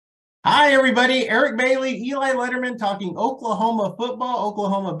Hi, everybody. Eric Bailey, Eli Letterman talking Oklahoma football,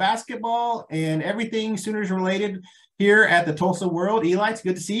 Oklahoma basketball, and everything Sooners related here at the Tulsa World. Eli, it's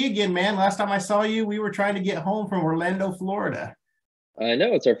good to see you again, man. Last time I saw you, we were trying to get home from Orlando, Florida. I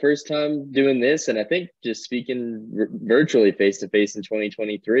know it's our first time doing this, and I think just speaking virtually face to face in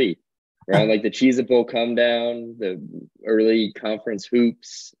 2023, around like the Cheez It Bowl come down, the early conference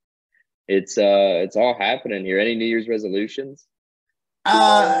hoops. It's all happening here. Any New Year's resolutions?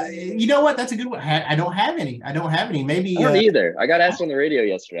 You know what? That's a good one. I don't have any. I don't have any. I Maybe don't either. I got asked on the radio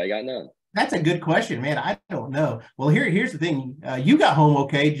yesterday. I got none. that's a good question, man. I don't know. Well, here's the thing. You got home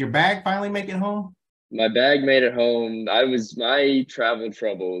okay. Did your bag finally make it home? My bag made it home. My travel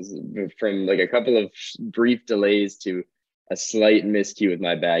troubles from like a couple of brief delays to a slight miscue with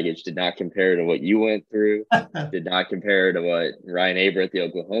my baggage did not compare to what you went through. Did not compare to what Ryan Aber, the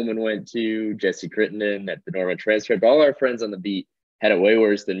Oklahoman, went to. Jesse Crittenden at the Norman Transcript. All our friends on the beat had it way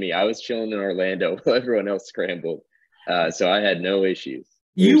worse than me. I was chilling in Orlando while everyone else scrambled, so I had no issues.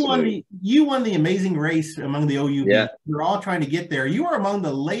 We were smooth. You won the amazing race among the Yeah, OUB. We're all trying to get there. You were among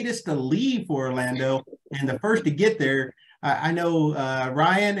the latest to leave for Orlando and the first to get there. I know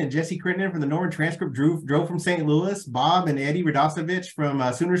Ryan and Jesse Crittenden from the Norman Transcript drove from St. Louis. Bob and Eddie Radosevich from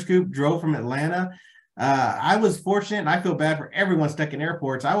Sooner Scoop drove from Atlanta. I was fortunate, and I feel bad for everyone stuck in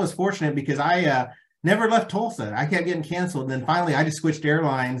airports. I was fortunate because I never left Tulsa. I kept getting canceled. And then finally, I just switched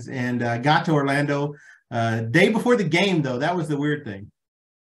airlines and got to Orlando day before the game, though. That was the weird thing.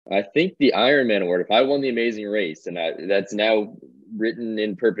 I think the Ironman award. If I won the Amazing Race, and that's now written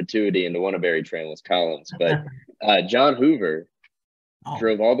in perpetuity in the Wannaberry Trainless columns. But John Hoover Oh,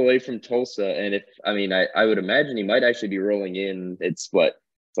 drove all the way from Tulsa, and I would imagine he might actually be rolling in. It's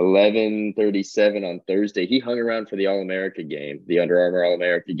 11:37 on Thursday. He hung around for the All America game, the Under Armour All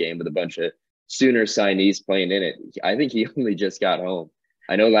America game, with a bunch of Sooner signees playing in it. I think he only just got home.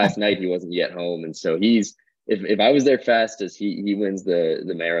 I know last night he wasn't yet home, and so he's if I was there fastest, he wins the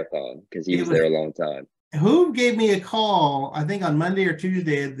marathon because he it was was there a long time. who gave me a call, I think on Monday or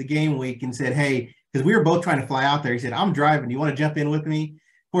Tuesday of the game week, and said, hey, because we were both trying to fly out there. He said, I'm driving. You want to jump in with me?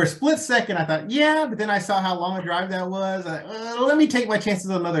 For a split second, I thought, yeah, but then I saw how long a drive that was. Let me take my chances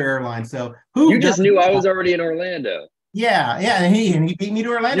on another airline. So You who does just knew I that? was already in Orlando. Yeah, and he beat me to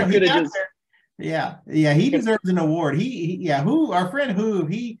Orlando. You He could have got just there. Yeah, he deserves an award. Yeah, who our friend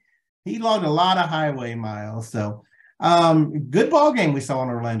Hoove, he logged a lot of highway miles. So good ball game we saw in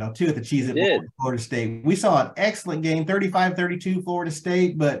Orlando too at the Cheez we It Bowl did. at Florida State. We saw an excellent game, 35-32 Florida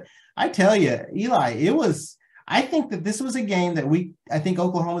State. But I tell you, Eli, I think that this was a game that I think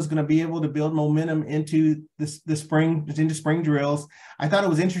Oklahoma is going to be able to build momentum into the spring, into spring drills. I thought it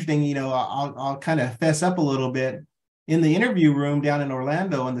was interesting. I'll kind of fess up a little bit in the interview room down in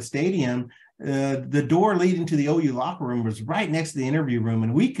Orlando in the stadium. The door leading to the OU locker room was right next to the interview room,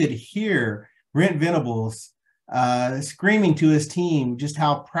 and we could hear Brent Venables screaming to his team just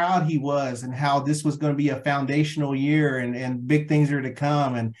how proud he was and how this was going to be a foundational year and big things are to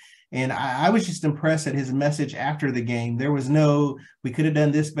come. And I was just impressed at his message after the game. There was no, we could have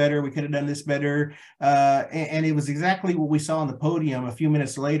done this better. We could have done this better. And it was exactly what we saw on the podium a few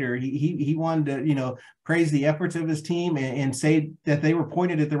minutes later. He wanted to, praise the efforts of his team and say that they were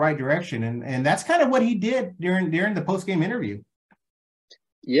pointed at the right direction. And that's kind of what he did during the post-game interview.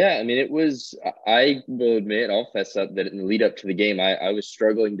 Yeah, I mean, it was, I will admit, I'll fess up that in the lead up to the game, I was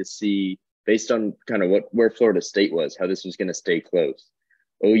struggling to see, based on kind of where Florida State was, how this was going to stay close.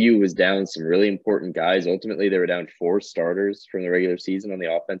 OU was down some really important guys. Ultimately, they were down four starters from the regular season on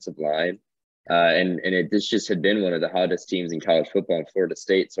the offensive line. This just had been one of the hottest teams in college football in Florida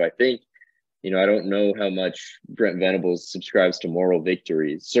State. So I think, I don't know how much Brent Venables subscribes to moral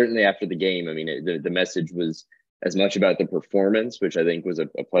victories. Certainly after the game, I mean, the message was as much about the performance, which I think was a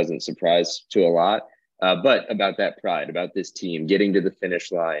pleasant surprise to a lot, but about that pride, about this team getting to the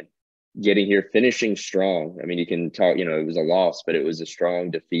finish line, getting here, finishing strong. I mean, you can talk, it was a loss, but it was a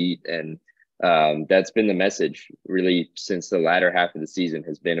strong defeat. And that's been the message really since the latter half of the season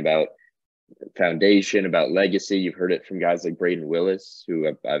has been about foundation, about legacy. You've heard it from guys like Braden Willis, who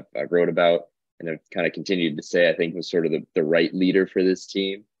I've wrote about and have kind of continued to say, I think was sort of the right leader for this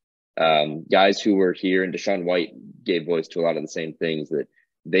team. Guys who were here, and Deshaun White gave voice to a lot of the same things, that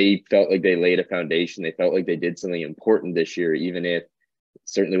they felt like they laid a foundation. They felt like they did something important this year, even if it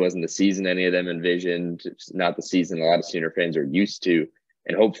certainly wasn't the season any of them envisioned. It's not the season a lot of Sooner fans are used to.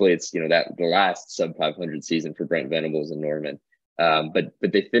 And hopefully it's, that the last sub 500 season for Brent Venables and Norman. But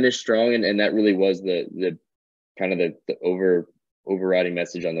they finished strong, and that really was the kind of the overriding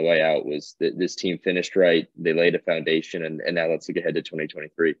message on the way out, was that this team finished right. They laid a foundation, and now let's look ahead to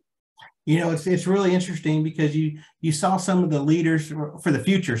 2023. It's really interesting because you saw some of the leaders for the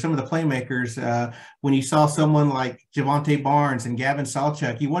future, some of the playmakers. When you saw someone like Javante Barnes and Gavin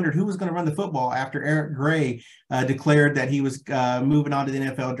Sawchuk, you wondered who was going to run the football after Eric Gray declared that he was moving on to the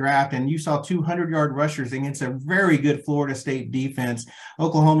NFL draft. And you saw 200-yard rushers against a very good Florida State defense.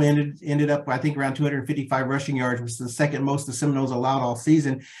 Oklahoma ended up, I think, around 255 rushing yards, which is the second most the Seminoles allowed all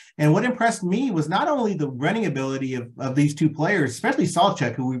season. And what impressed me was not only the running ability of these two players, especially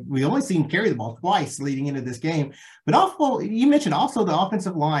Sawchuk, who we only seen carry the ball twice leading into this game, but also you mentioned also the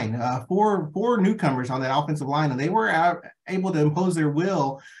offensive line, four newcomers on that offensive line, and they were able to impose their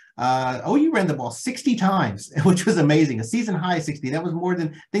will. OU ran the ball 60 times, which was amazing. A season high 60. That was more than,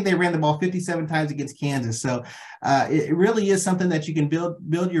 I think they ran the ball 57 times against Kansas. So it really is something that you can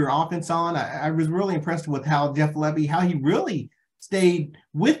build your offense on. I was really impressed with how Jeff Lebby, how he really stayed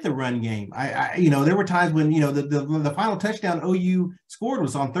with the run game. There were times when, the final touchdown OU scored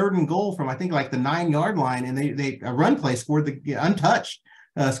was on 3rd and goal from, I think, like the 9-yard line, and they a run play scored the untouched,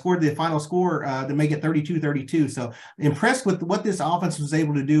 scored the final score to make it 32-32. So impressed with what this offense was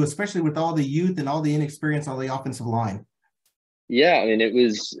able to do, especially with all the youth and all the inexperience on the offensive line. Yeah, I mean, it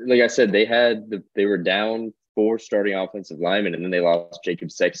was, like I said, they were down 4 starting offensive linemen, and then they lost Jacob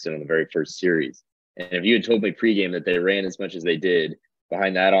Sexton on the very first series. And if you had told me pregame that they ran as much as they did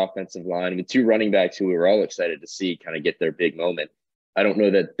behind that offensive line with 2 running backs who we were all excited to see kind of get their big moment, I don't know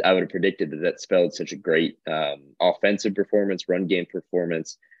that I would have predicted that spelled such a great offensive performance, run game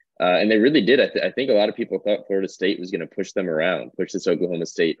performance. And they really did. I think a lot of people thought Florida State was going to push them around, push this Oklahoma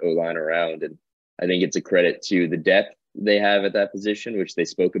State O-line around. And I think it's a credit to the depth they have at that position, which they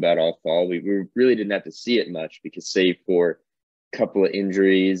spoke about all fall. We really didn't have to see it much because save for couple of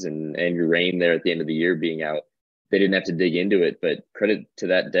injuries and Andrew Rain there at the end of the year being out, they didn't have to dig into it. But credit to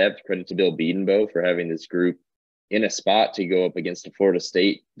that depth, credit to Bill Bedenbaugh for having this group in a spot to go up against a Florida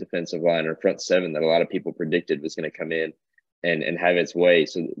State defensive line or front seven that a lot of people predicted was going to come in and have its way.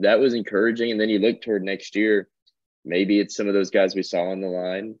 So that was encouraging. And then you look toward next year, maybe it's some of those guys we saw on the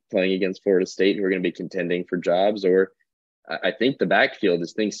line playing against Florida State who are going to be contending for jobs. Or I think the backfield,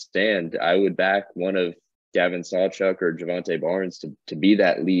 as things stand, I would back one of Gavin Sawchuk or Javante Barnes to be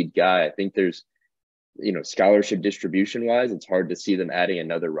that lead guy. I think there's, scholarship distribution wise, it's hard to see them adding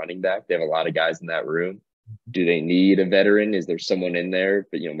another running back. They have a lot of guys in that room. Do they need a veteran? Is there someone in there?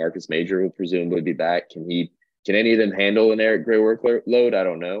 But, Marcus Major will presumably be back. Can any of them handle an Eric Gray workload? I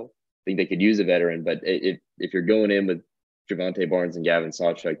don't know. I think they could use a veteran, but if you're going in with Javante Barnes and Gavin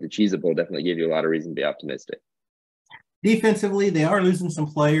Sawchuk, the Cheez It Bowl definitely gave you a lot of reason to be optimistic. Defensively, they are losing some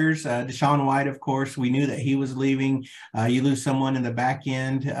players. Deshaun White, of course, we knew that he was leaving. You lose someone in the back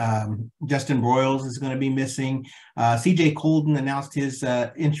end. Justin Broyles is going to be missing. CJ Colden announced his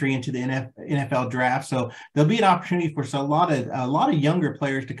entry into the NFL draft. So there'll be an opportunity for a lot of younger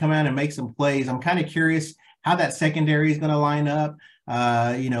players to come out and make some plays. I'm kind of curious how that secondary is going to line up.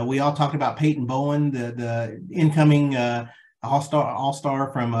 We all talked about Peyton Bowen, the incoming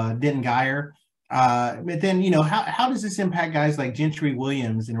all-star from Denton Guyer. But then, how does this impact guys like Gentry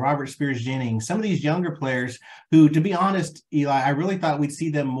Williams and Robert Spears Jennings, some of these younger players who, to be honest, Eli, I really thought we'd see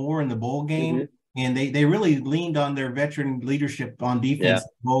them more in the bowl game. Mm-hmm. And they really leaned on their veteran leadership on defense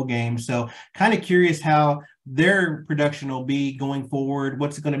bowl game. So kind of curious how their production will be going forward.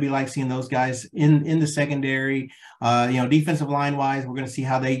 What's it going to be like seeing those guys in the secondary? Defensive line wise, we're going to see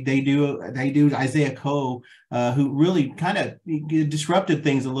how they do. Isaiah Coe, who really kind of disrupted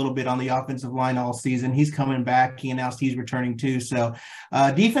things a little bit on the offensive line all season. He's coming back. He announced he's returning too. So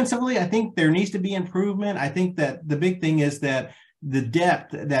defensively, I think there needs to be improvement. I think that the big thing is that the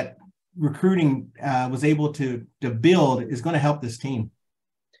depth that recruiting was able to build is going to help this team.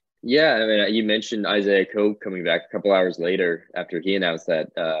 Yeah, I mean, you mentioned Isaiah Coe coming back a couple hours later after he announced that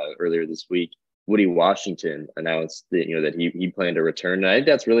earlier this week. Woody Washington announced that he planned to return. And I think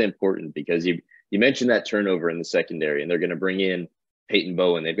that's really important because you mentioned that turnover in the secondary, and they're going to bring in Peyton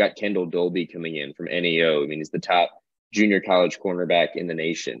Bowen. They've got Kendall Dolby coming in from NEO. I mean, he's the top junior college cornerback in the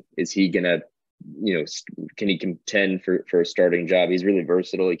nation. Is he going to can he contend for a starting job? He's really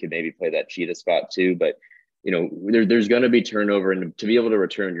versatile. He could maybe play that cheetah spot too, but there's going to be turnover, and to be able to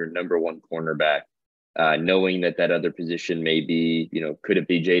return your number one cornerback, knowing that other position may be, could it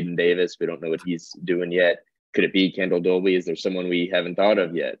be Jaden Davis? We don't know what he's doing yet. Could it be Kendall Dolby? Is there someone we haven't thought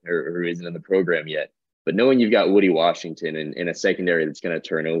of yet or who isn't in the program yet? But knowing you've got Woody Washington in a secondary that's going to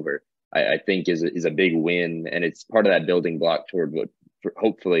turn over, I think is a big win, and it's part of that building block toward what,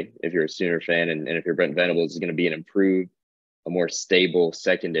 hopefully, if you're a Sooner fan and if you're Brent Venables, is going to be an improved, a more stable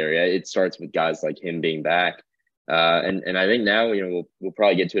secondary. It starts with guys like him being back. And I think now, we'll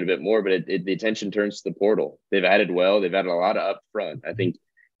probably get to it a bit more, but the attention turns to the portal. They've added a lot of up front. I think,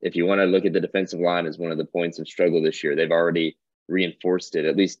 if you want to look at the defensive line as one of the points of struggle this year, they've already reinforced it,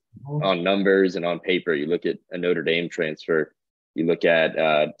 at least on numbers and on paper. You look at a Notre Dame transfer, you look at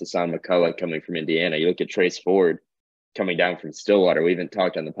Dasan McCullough coming from Indiana, you look at Trace Ford coming down from Stillwater. We haven't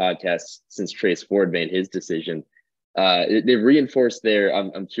talked on the podcast since Trace Ford made his decision. They've reinforced there.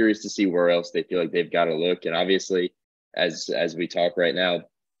 I'm curious to see where else they feel like they've got to look. And obviously, as we talk right now,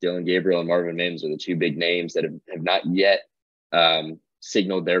 Dillon Gabriel and Marvin Mims are the two big names that have not yet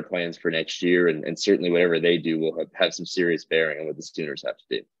signaled their plans for next year. And certainly whatever they do will have some serious bearing on what the Sooners have to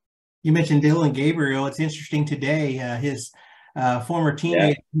do. You mentioned Dillon Gabriel. It's interesting today, his former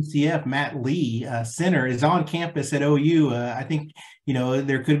teammate at UCF, Matt Lee, center, is on campus at OU. I think,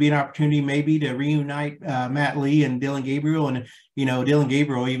 there could be an opportunity maybe to reunite Matt Lee and Dillon Gabriel. And, Dillon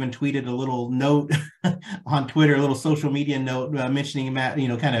Gabriel even tweeted a little note on Twitter, a little social media note mentioning Matt,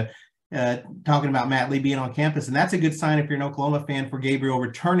 kind of talking about Matt Lee being on campus. And that's a good sign if you're an Oklahoma fan for Gabriel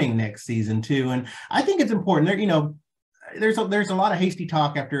returning next season too. And I think it's important there, there's a lot of hasty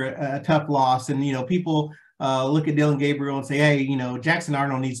talk after a tough loss, and people look at Dillon Gabriel and say, hey, Jackson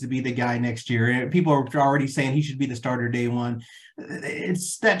Arnold needs to be the guy next year. And people are already saying he should be the starter day one.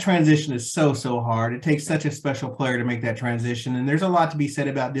 That transition is so hard. It takes such a special player to make that transition. And there's a lot to be said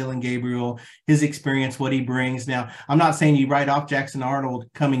about Dillon Gabriel, his experience, what he brings. Now, I'm not saying you write off Jackson Arnold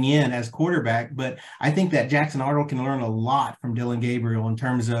coming in as quarterback, but I think that Jackson Arnold can learn a lot from Dillon Gabriel in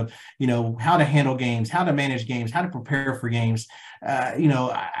terms of, how to handle games, how to manage games, how to prepare for games.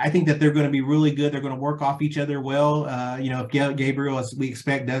 I think that they're going to be really good. They're going to work off each other well. If Gabriel, as we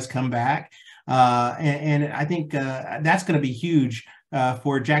expect, does come back. And I think that's going to be huge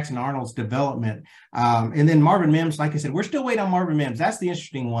for Jackson Arnold's development. And then Marvin Mims, like I said, we're still waiting on Marvin Mims. That's the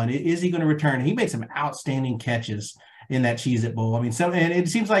interesting one. Is he going to return? He made some outstanding catches in that Cheez-It Bowl. I mean, and it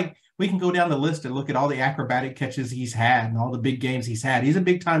seems like we can go down the list and look at all the acrobatic catches he's had and all the big games he's had. He's a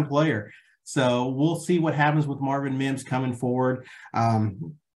big-time player. So we'll see what happens with Marvin Mims coming forward.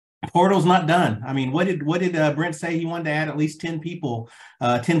 Portal's not done. I mean, what did Brent say? He wanted to add at least 10 people,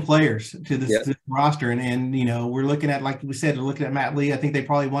 10 players to this roster. And we're looking at, like we said, looking at Matt Lee. I think they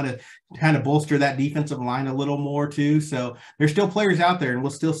probably want to kind of bolster that defensive line a little more too. So there's still players out there, and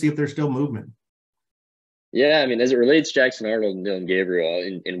we'll still see if there's still movement. Yeah, I mean, as it relates Jackson Arnold and Dillon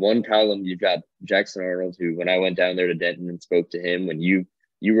Gabriel, in one column, you've got Jackson Arnold, who, when I went down there to Denton and spoke to him, when you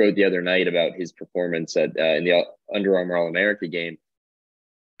wrote the other night about his performance in the Under Armour All-America game,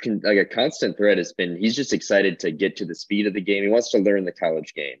 like a constant thread has been, he's just excited to get to the speed of the game. He wants to learn the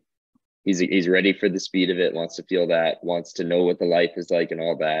college game. He's ready for the speed of it, wants to feel that, wants to know what the life is like and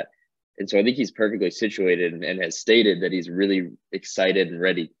all that. And so I think he's perfectly situated and has stated that he's really excited and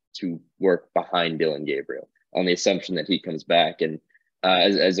ready to work behind Dillon Gabriel on the assumption that he comes back. And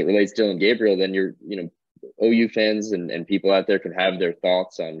as it relates to Dillon Gabriel, then OU fans and people out there can have their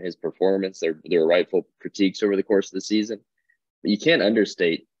thoughts on his performance, their rightful critiques over the course of the season. But you can't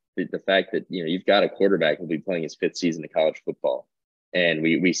understate the fact that, you've got a quarterback who'll be playing his 5th season of college football. And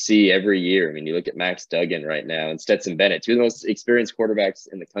we see every year, I mean, you look at Max Duggan right now and Stetson Bennett, two of the most experienced quarterbacks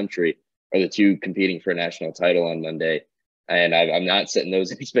in the country, are the two competing for a national title on Monday. And I'm not setting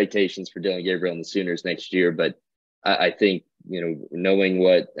those expectations for Dillon Gabriel and the Sooners next year, but I think, knowing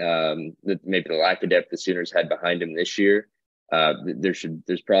what maybe the lack of depth the Sooners had behind him this year, there's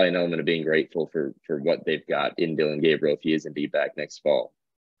probably an element of being grateful for what they've got in Dillon Gabriel if he is indeed back next fall.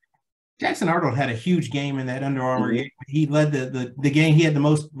 Jackson Arnold had a huge game in that Under Armour game. He led the game. He had the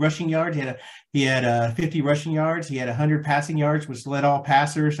most rushing yards. He had 50 rushing yards. He had 100 passing yards, which led all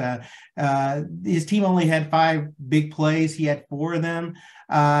passers. His team only had 5 big plays. He had 4 of them.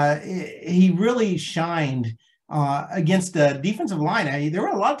 He really shined against the defensive line. There were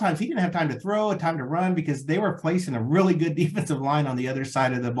a lot of times he didn't have time to throw, time to run, because they were placing a really good defensive line on the other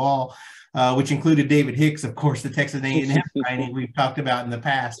side of the ball, which included David Hicks, of course, the Texas A&M guy we've talked about in the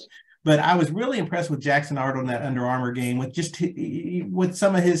past. But I was really impressed with Jackson Arnold in that Under Armour game with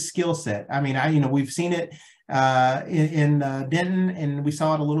some of his skill set. I mean, we've seen it in Denton, and we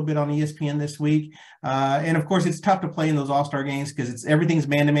saw it a little bit on ESPN this week. And of course, it's tough to play in those all-star games because everything's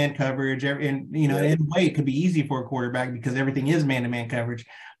man-to-man coverage. And in a way, it could be easy for a quarterback because everything is man-to-man coverage.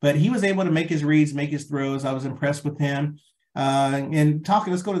 But he was able to make his reads, make his throws. I was impressed with him.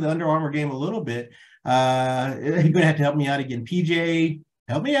 Let's go to the Under Armour game a little bit. You're going to have to help me out again. PJ,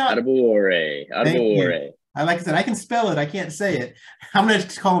 help me out. Adebawore. Like I said, I can spell it. I can't say it. I'm going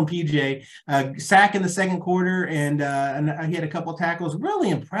to call him PJ. Sack in the second quarter, and he had a couple tackles. Really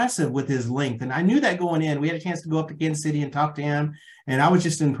impressive with his length. And I knew that going in. We had a chance to go up to Kansas City and talk to him. And I was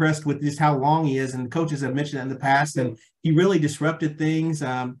just impressed with just how long he is. And the coaches have mentioned that in the past. And he really disrupted things.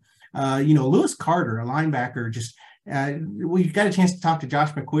 Lewis Carter, a linebacker, just we got a chance to talk to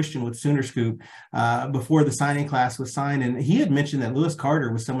Josh McCuistion with Sooner Scoop before the signing class was signed, and he had mentioned that Lewis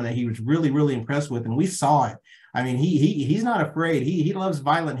Carter was someone that he was really, really impressed with, and we saw it. I mean, he's not afraid. He loves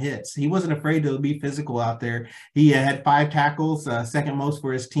violent hits. He wasn't afraid to be physical out there. He had 5 tackles, second most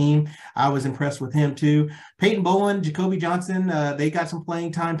for his team. I was impressed with him too. Peyton Bowen, Jacoby Johnson, they got some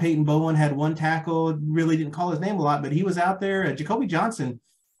playing time. Peyton Bowen had 1 tackle. Really didn't call his name a lot, but he was out there. Jacoby Johnson,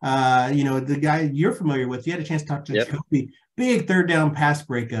 the guy you're familiar with. You had a chance to talk to Jacoby. Big third down pass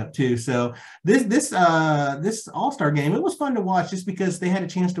breakup too. So this All-Star game, it was fun to watch just because they had a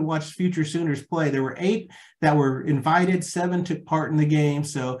chance to watch future Sooners play. There were 8 that were invited, 7 took part in the game.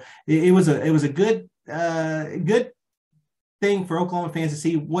 So it was a good thing for Oklahoma fans to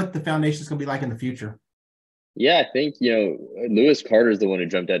see what the foundation is going to be like in the future. Yeah, I think Lewis Carter is the one who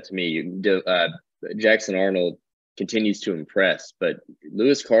jumped out to me. Jackson Arnold continues to impress, but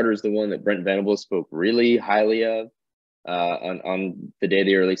Lewis Carter is the one that Brent Venables spoke really highly of on the day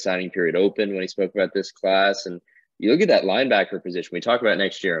the early signing period opened when he spoke about this class. And you look at that linebacker position. We talk about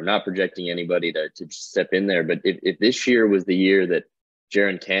next year. I'm not projecting anybody to step in there, but if this year was the year that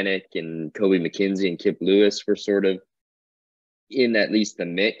Jaron Kanak and Kobe McKenzie and Kip Lewis were sort of in at least the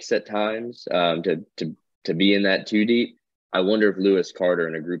mix at times to be in that 2 deep, I wonder if Lewis Carter,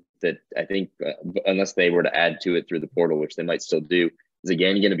 in a group that I think, unless they were to add to it through the portal, which they might still do, is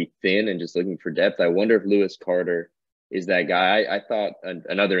again going to be thin and just looking for depth. I wonder if Lewis Carter is that guy. I thought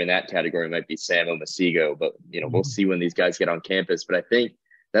another in that category might be Sam Omasigo, but we'll see when these guys get on campus. But I think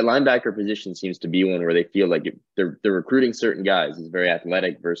that linebacker position seems to be one where they feel like they're recruiting certain guys, these very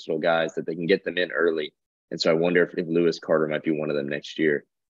athletic, versatile guys, that they can get them in early. And so I wonder if Lewis Carter might be one of them next year.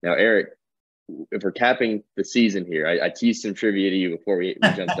 Now, Eric, if we're capping the season here, I teased some trivia to you before we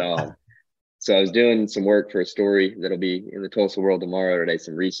jumped on. So I was doing some work for a story that'll be in the Tulsa World tomorrow today,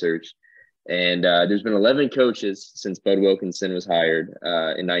 some research. And there's been 11 coaches since Bud Wilkinson was hired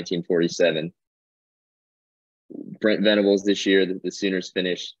in 1947. Brent Venables this year, the Sooners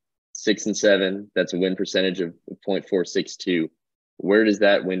finished 6-7. That's a win percentage of 0.462. Where does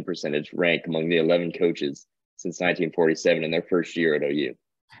that win percentage rank among the 11 coaches since 1947 in their first year at OU?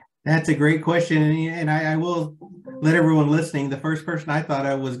 That's a great question. And I will let everyone listening, the first person I thought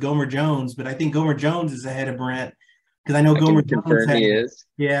of was Gomer Jones, but I think Gomer Jones is ahead of Brent because I know Gomer Jones is.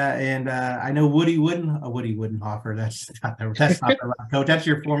 Yeah, and I know Woody Woodenhofer. That's not the right coach. That's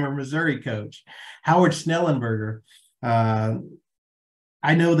your former Missouri coach, Howard Snellenberger. I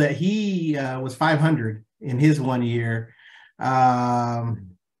know that he was 500 in his 1 year.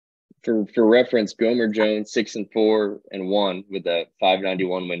 For reference, Gomer Jones 6-4-1 with a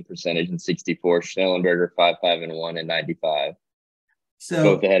 591 win percentage and 64. Schnellenberger 5-5-1 and 95. So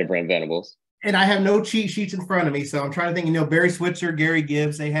both ahead of Brent Venables. And I have no cheat sheets in front of me, so I'm trying to think. Barry Switzer, Gary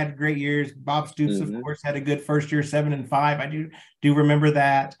Gibbs, they had great years. Bob Stoops, of course, had a good first year, 7-5. I do remember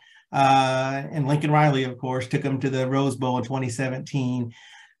that. And Lincoln Riley, of course, took them to the Rose Bowl in 2017.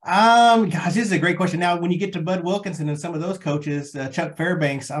 Gosh, this is a great question. Now, when you get to Bud Wilkinson and some of those coaches, Chuck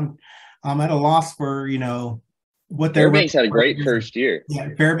Fairbanks, I'm at a loss for what their Fairbanks had a great first year. Yeah,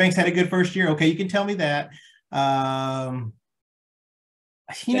 Fairbanks had a good first year. Okay, you can tell me that. I'm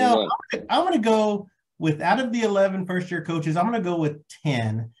going to go with, out of the 11 first-year coaches, I'm going to go with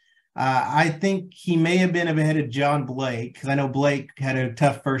 10. I think he may have been ahead of John Blake because I know Blake had a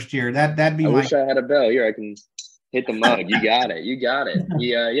tough first year. That'd be. I wish I had a bell here. I can hit the mug. You got it.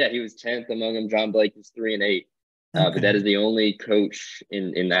 He was 10th among them. John Blake was 3-8. Okay. But that is the only coach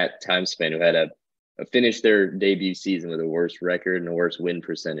in that time span who had a finished their debut season with a worse record and a worse win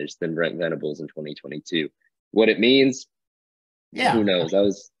percentage than Brent Venables in 2022. What it means, who knows?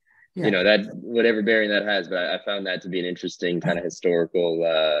 That whatever bearing that has, but I found that to be an interesting kind of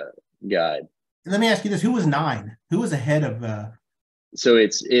historical guide. Let me ask you this: who was 9? Who was ahead of? So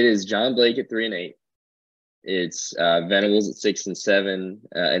it is John Blake at 3-8. It's Venables at 6-7,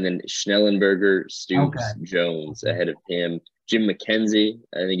 and then Schnellenberger, Stoops, Jones ahead of him. Jim McKenzie,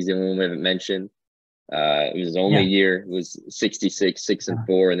 I think he's the only one we haven't mentioned. It was his only year. It was 66,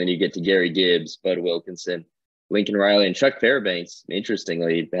 6-4, and then you get to Gary Gibbs, Bud Wilkinson, Lincoln Riley, and Chuck Fairbanks.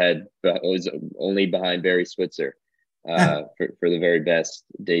 Interestingly, was only behind Barry Switzer for the very best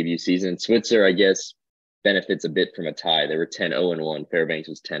debut season. Switzer, I guess, benefits a bit from a tie. They were 10-0-1. Fairbanks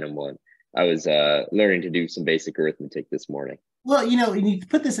was 10-1. I was learning to do some basic arithmetic this morning. Well, you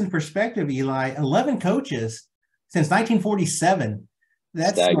put this in perspective, Eli. 11 coaches since 1947.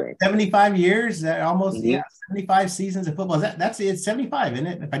 That's like 75 years. Almost 75 seasons of football. It's 75, isn't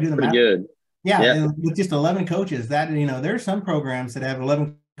it? If I do the math. Pretty good. Yeah, with just 11 coaches. That there are some programs that have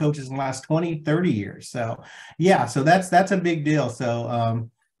 11 coaches in the last 20, 30 years. So so that's a big deal. So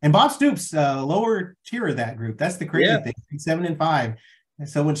And Bob Stoops, lower tier of that group. That's the crazy thing. 7-5. And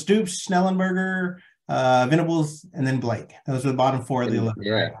so when Stoops, Schnellenberger, Venables, and then Blake. Those are the bottom 4 of the 11.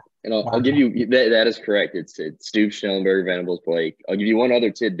 Yeah. Right? And I'll give you that is correct. It's Stoops, Schnellenberger, Venables, Blake. I'll give you one other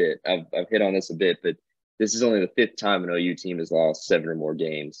tidbit. I've hit on this a bit, but this is only the 5th time an OU team has lost 7 or more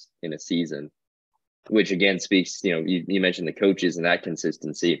games in a season, which again speaks, you mentioned the coaches and that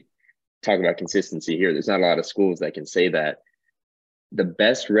consistency. Talk about consistency here. There's not a lot of schools that can say that. The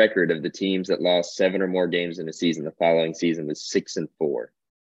best record of the teams that lost 7 or more games in a season the following season was 6-4.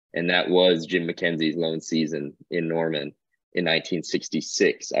 And that was Jim McKenzie's lone season in Norman in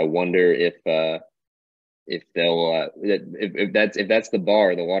 1966. I wonder if they'll if that's the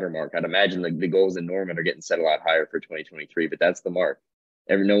bar, the watermark. I'd imagine the goals in Norman are getting set a lot higher for 2023, but that's the mark.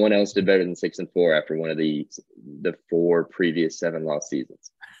 No one else did better than 6-4 after one of the 4 previous 7 lost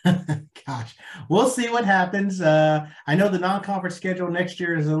seasons. Gosh, we'll see what happens. I know the non-conference schedule next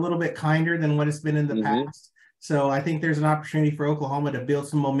year is a little bit kinder than what it's been in the past. So I think there's an opportunity for Oklahoma to build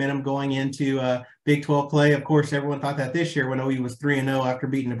some momentum going into Big 12 play. Of course, everyone thought that this year when OU was 3-0 after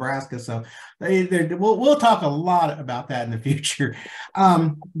beating Nebraska. So we'll talk a lot about that in the future.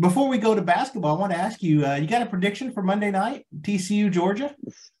 Before we go to basketball, I want to ask you, you got a prediction for Monday night, TCU, Georgia?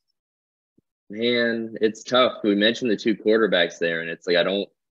 Man, it's tough. We mentioned the 2 quarterbacks there, and it's like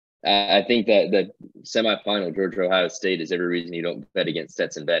I think that the semifinal, Georgia Ohio State, is every reason you don't bet against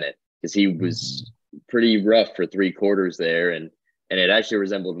Stetson Bennett, because he was pretty rough for 3 quarters there, and it actually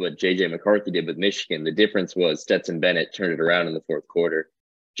resembled what JJ McCarthy did with Michigan. The difference was Stetson Bennett turned it around in the 4th quarter.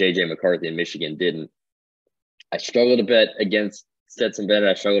 JJ McCarthy and Michigan didn't. I struggle to bet against Stetson Bennett.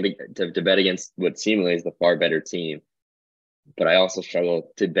 I struggle to bet against what seemingly is the far better team, but I also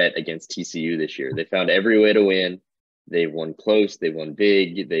struggle to bet against TCU this year. They found every way to win. They've won close. They won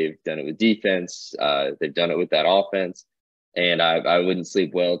big. They've done it with defense. They've done it with that offense. And I wouldn't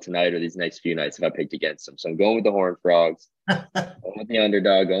sleep well tonight or these next few nights if I picked against them. So I'm going with the Horned Frogs, going with the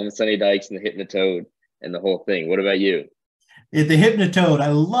underdog, going with Sonny Dykes and the Hypnotoad and the whole thing. What about you? The Hypnotoad. I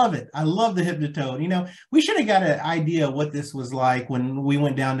love it. I love the Hypnotoad. We should have got an idea of what this was like when we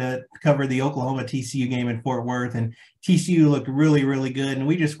went down to cover the Oklahoma TCU game in Fort Worth, and TCU looked really, really good. And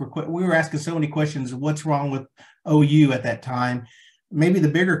we were asking so many questions. What's wrong with OU at that time? Maybe the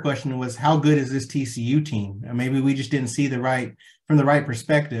bigger question was, how good is this TCU team? Maybe we just didn't see from the right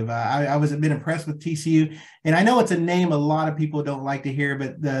perspective. I was a bit impressed with TCU, and I know it's a name a lot of people don't like to hear,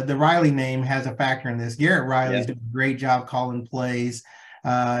 but the Riley name has a factor in this. Garrett Riley's doing a great job calling plays.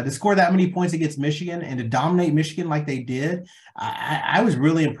 To score that many points against Michigan and to dominate Michigan like they did, I was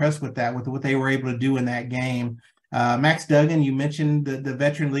really impressed with that, with what they were able to do in that game. Max Duggan, you mentioned the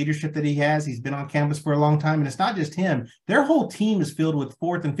veteran leadership that he has. He's been on campus for a long time, and it's not just him. Their whole team is filled with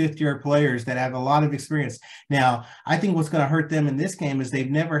 4th and 5th year players that have a lot of experience. Now, I think what's going to hurt them in this game is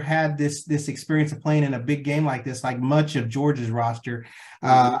they've never had this experience of playing in a big game like this, like much of Georgia's roster.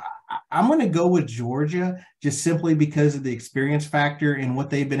 I'm going to go with Georgia just simply because of the experience factor and what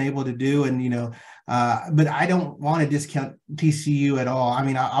they've been able to do. And, but I don't want to discount TCU at all. I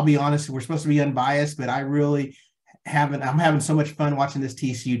mean, I'll be honest, we're supposed to be unbiased, but I'm having so much fun watching this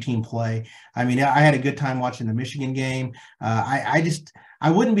TCU team play. I mean, I had a good time watching the Michigan game. I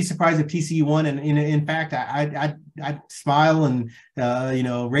wouldn't be surprised if TCU won. And in fact, I'd smile and,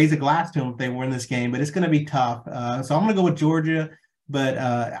 raise a glass to them if they win this game, but it's going to be tough. So I'm going to go with Georgia, but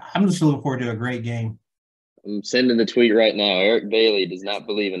I'm just looking forward to a great game. I'm sending the tweet right now. Eric Bailey does not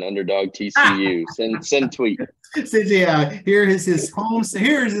believe in underdog TCU. Send tweet. Says, yeah, here's his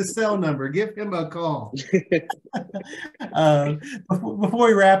cell number. Give him a call. Before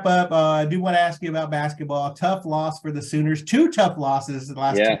we wrap up, I do want to ask you about basketball. Tough loss for the Sooners. 2 tough losses the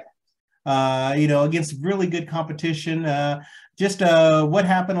last 2. Against really good competition. What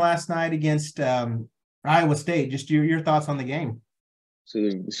happened last night against Iowa State? Just your thoughts on the game. So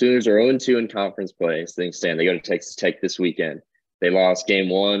the Sooners are 0-2 in conference play. As things stand, they go to Texas Tech this weekend. They lost game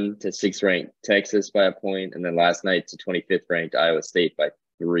 1 to 6th-ranked Texas by a point, and then last night to 25th-ranked Iowa State by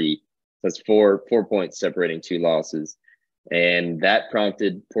 3. That's 4 points separating 2 losses. And that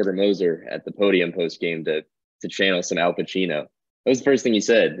prompted Porter Moser at the podium post-game to channel some Al Pacino. That was the first thing he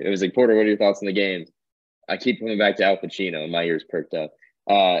said. It was like, Porter, what are your thoughts on the game? I keep coming back to Al Pacino, and my ears perked up.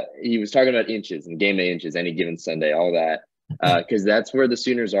 He was talking about inches and game day inches any given Sunday, all that. Because that's where the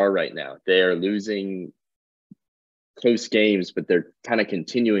Sooners are right now. They are losing close games, but they're kind of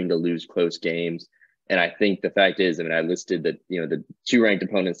continuing to lose close games. And I think the fact is, I listed that, the 2 ranked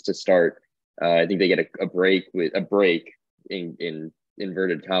opponents to start. I think they get a break in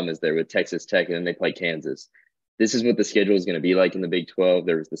inverted commas there with Texas Tech, and then they play Kansas. This is what the schedule is going to be like in the Big 12.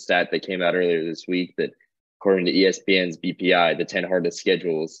 There was the stat that came out earlier this week that according to ESPN's BPI, the 10 hardest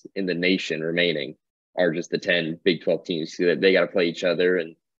schedules in the nation remaining are just the 10 Big 12 teams. So they got to play each other.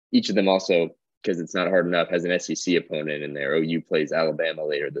 And each of them also, because it's not hard enough, has an SEC opponent in there. OU plays Alabama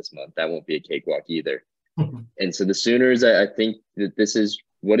later this month. That won't be a cakewalk either. And so the Sooners, I think that this is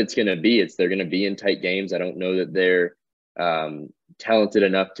what it's going to be. They're going to be in tight games. I don't know that they're talented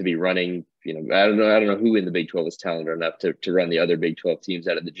enough to be running. I don't know who in the Big 12 is talented enough to run the other Big 12 teams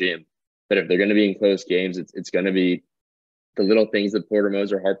out of the gym. But if they're going to be in close games, it's going to be the little things that Porter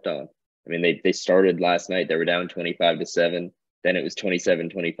Moser harped on. I mean, they started last night. They were down 25-7. Then it was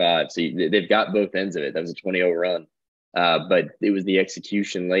 27-25. So they've got both ends of it. That was a 20-0 run. But it was the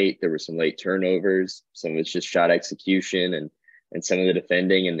execution late. There were some late turnovers. Some of it's just shot execution and some of the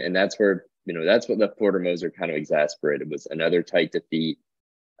defending. And that's where, that's what left Porter Moser kind of exasperated, was another tight defeat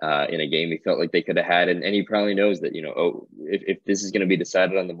in a game he felt like they could have had. And he probably knows that, if this is going to be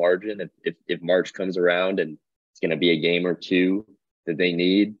decided on the margin, if March comes around and it's going to be a game or two that they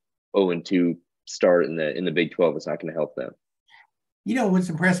need, 0-2 start in the Big 12 is not going to help them. What's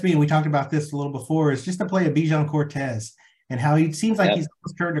impressed me, and we talked about this a little before, is just the play of Bijan Cortez and how he seems like he's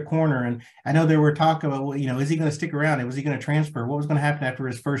turned a corner. And I know there were talk about, is he going to stick around? Was he going to transfer? What was going to happen after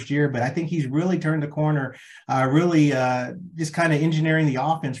his first year? But I think he's really turned the corner, really just kind of engineering the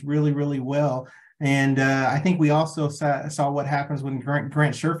offense really, really well. And I think we also saw what happens when Grant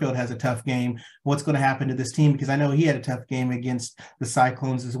Sherfield has a tough game, what's going to happen to this team, because I know he had a tough game against the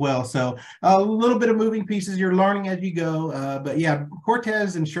Cyclones as well. So a little bit of moving pieces. You're learning as you go. But yeah,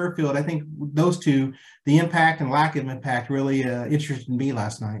 Cortez and Sherfield, I think those two, the impact and lack of impact really interested me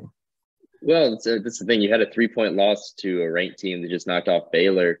last night. Well, that's the thing. You had a 3-point loss to a ranked team that just knocked off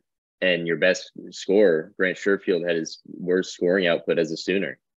Baylor, and your best scorer, Grant Sherfield, had his worst scoring output as a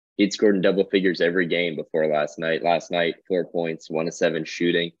Sooner. He'd scored in double figures every game before last night. Last night, 4 points, 1 of 7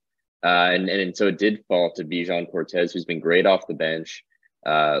 shooting. And so it did fall to Bijan Cortez, who's been great off the bench.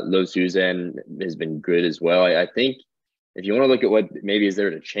 Lo Suzan has been good as well. I think if you want to look at what maybe is there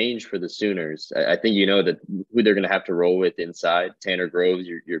to change for the Sooners, I think that who they're going to have to roll with inside. Tanner Groves,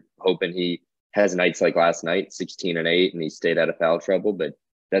 you're hoping he has nights like last night, 16 and 8, and he stayed out of foul trouble. But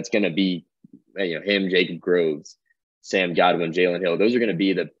that's going to be him, Jacob Groves, Sam Godwin, Jalen Hill. Those are going to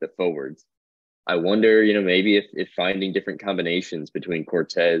be the forwards. I wonder, maybe if finding different combinations between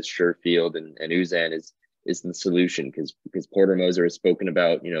Cortez, Sherfield, and Uzan is the solution, because Porter Moser has spoken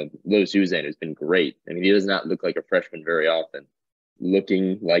about, Lo Suzan, who's been great. I mean, he does not look like a freshman very often.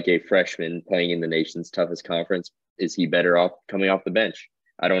 Looking like a freshman playing in the nation's toughest conference, is he better off coming off the bench?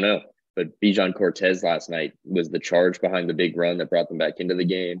 I don't know. But Bijan Cortez last night was the charge behind the big run that brought them back into the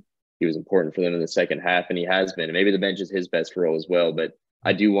game. He was important for them in the second half, and he has been. And maybe the bench is his best role as well. But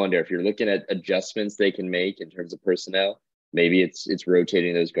I do wonder if you're looking at adjustments they can make in terms of personnel, maybe it's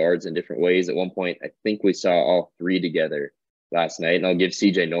rotating those guards in different ways. At one point, I think we saw all three together last night. And I'll give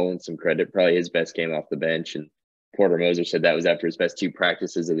CJ Nolan some credit, probably his best game off the bench. And Porter Moser said that was after his best 2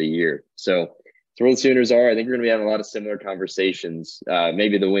 practices of the year. So it's where the Sooners are. I think we're going to be having a lot of similar conversations.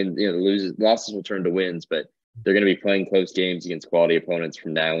 Maybe the losses will turn to wins, but they're going to be playing close games against quality opponents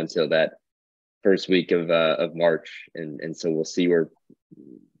from now until that first week of March. And so we'll see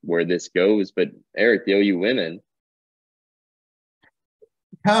where this goes. But Eric, the OU women.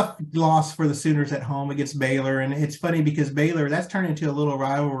 Tough loss for the Sooners at home against Baylor. And it's funny because Baylor, that's turned into a little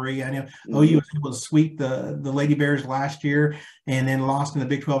rivalry. I know OU was able to sweep the Lady Bears last year and then lost in the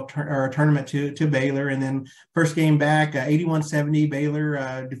Big 12 tournament to Baylor. And then first game back, 81-70,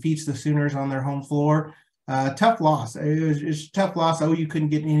 Baylor defeats the Sooners on their home floor. Tough loss. It was a tough loss. OU couldn't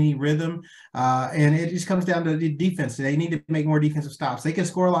get any rhythm. And it just comes down to the defense. They need to make more defensive stops. They can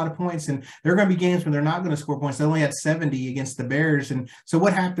score a lot of points, and there are going to be games when they're not going to score points. They only had 70 against the Bears. And so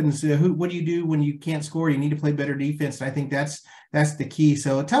what happens? What do you do when you can't score? You need to play better defense. And I think that's the key.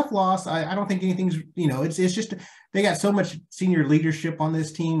 So a tough loss. I don't think anything's, it's just they got so much senior leadership on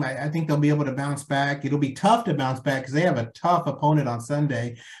this team. I think they'll be able to bounce back. It'll be tough to bounce back because they have a tough opponent on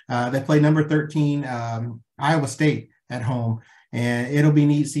Sunday. They play number 13, Iowa State at home. And it'll be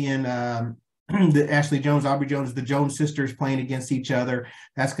neat seeing Ashley Jones, Aubrey Jones, the Jones sisters playing against each other.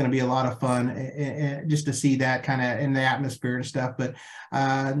 That's going to be a lot of fun just to see that kind of in the atmosphere and stuff. But,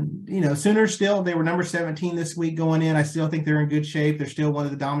 Sooners still, they were number 17 this week going in. I still think they're in good shape. They're still one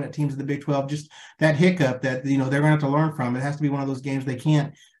of the dominant teams of the Big 12. Just that hiccup that, they're going to have to learn from. It has to be one of those games. They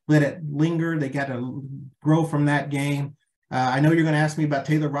can't let it linger. They got to grow from that game. I know you're going to ask me about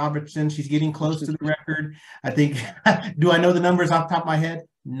Taylor Robertson. She's getting close to the record. I think, do I know the numbers off the top of my head?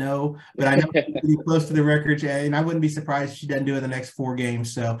 No, but I know she's getting close to the record, and I wouldn't be surprised if she doesn't do it in the next 4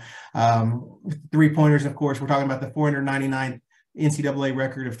 games. So 3-pointers, of course, we're talking about the 499th NCAA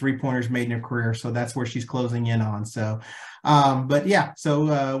record of 3-pointers made in her career. So that's where she's closing in on. So, but yeah,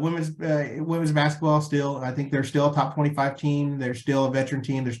 so women's basketball still, I think they're still a top 25 team. They're still a veteran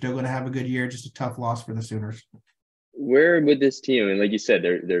team. They're still going to have a good year. Just a tough loss for the Sooners. Where would this team, and like you said,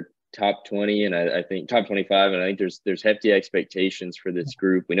 they're top 20 and I think top 25, and I think there's hefty expectations for this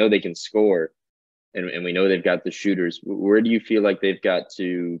group. We know they can score, and we know they've got the shooters. Where do you feel like they've got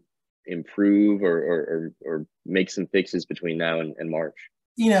to improve or make some fixes between now and March?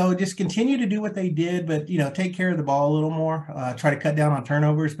 Just continue to do what they did, but, take care of the ball a little more, try to cut down on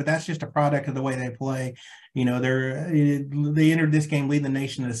turnovers, but that's just a product of the way they play. They entered this game leading the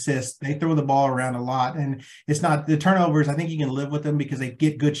nation in assists. They throw the ball around a lot, and it's not the turnovers. I think you can live with them because they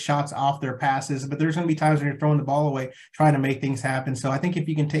get good shots off their passes, but there's going to be times when you're throwing the ball away, trying to make things happen. So I think if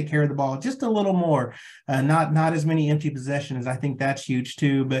you can take care of the ball just a little more, not as many empty possessions, I think that's huge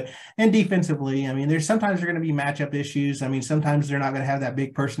too. And defensively, I mean, there's sometimes going to be matchup issues. I mean, sometimes they're not going to have that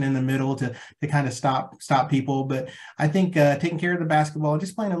big person in the middle to kind of stop people. But I think taking care of the basketball and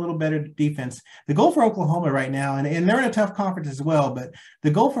just playing a little better defense. The goal for Oklahoma right now, and they're in a tough conference as well, but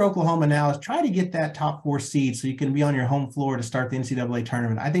the goal for Oklahoma now is try to get that top 4 seed so you can be on your home floor to start the NCAA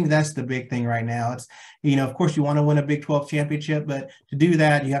tournament. I think that's the big thing right now. It's, of course you want to win a Big 12 championship, but to do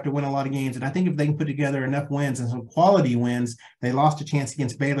that, you have to win a lot of games. And I think if they can put together enough wins and some quality wins, they lost a chance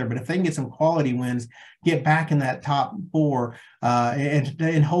against Baylor, but if they can get some quality wins, get back in that top 4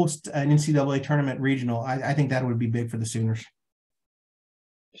 and host an NCAA tournament regional, I think that would be big for the Sooners.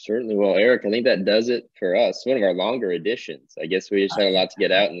 Certainly. Well, Eric, I think that does it for us. One of our longer editions. I guess we just had a lot to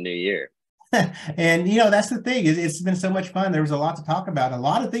get out in the new year. And, that's the thing. It's been so much fun. There was a lot to talk about. A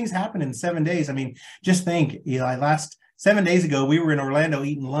lot of things happened in 7 days. I mean, just think, last 7 days ago, we were in Orlando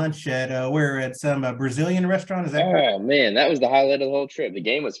eating lunch at some Brazilian restaurant. Is that correct? Man, that was the highlight of the whole trip. The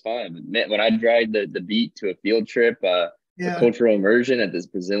game was fun. But man, when I dragged the beat to a field trip, the cultural immersion at this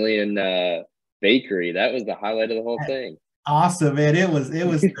Brazilian bakery, that was the highlight of the whole thing. Awesome, man. It was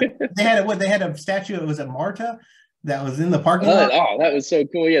they had a statue. It was at Marta that was in the parking lot. Oh, that was so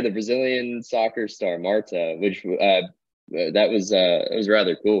cool. Yeah, the Brazilian soccer star Marta, which that was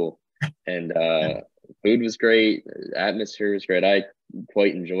rather cool. And food was great, atmosphere was great. I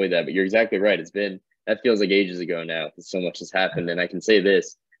quite enjoyed that. But you're exactly right. That feels like ages ago now because so much has happened. And I can say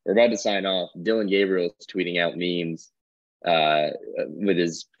this: we're about to sign off. Dylan Gabriel is tweeting out memes with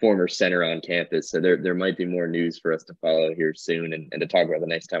his former center on campus. So there might be more news for us to follow here soon and to talk about the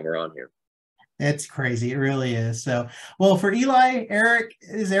next time we're on here. It's crazy. It really is. So, well, for Eli, Eric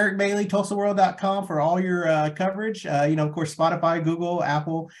is Eric Bailey, TulsaWorld.com for all your coverage. Of course, Spotify, Google,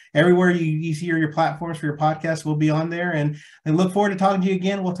 Apple, everywhere you hear your platforms for your podcast will be on there. And I look forward to talking to you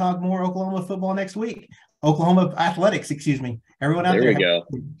again. We'll talk more Oklahoma football next week. Oklahoma athletics, excuse me. Everyone out there. There we go.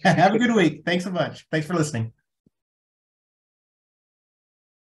 Have a good week. Thanks so much. Thanks for listening.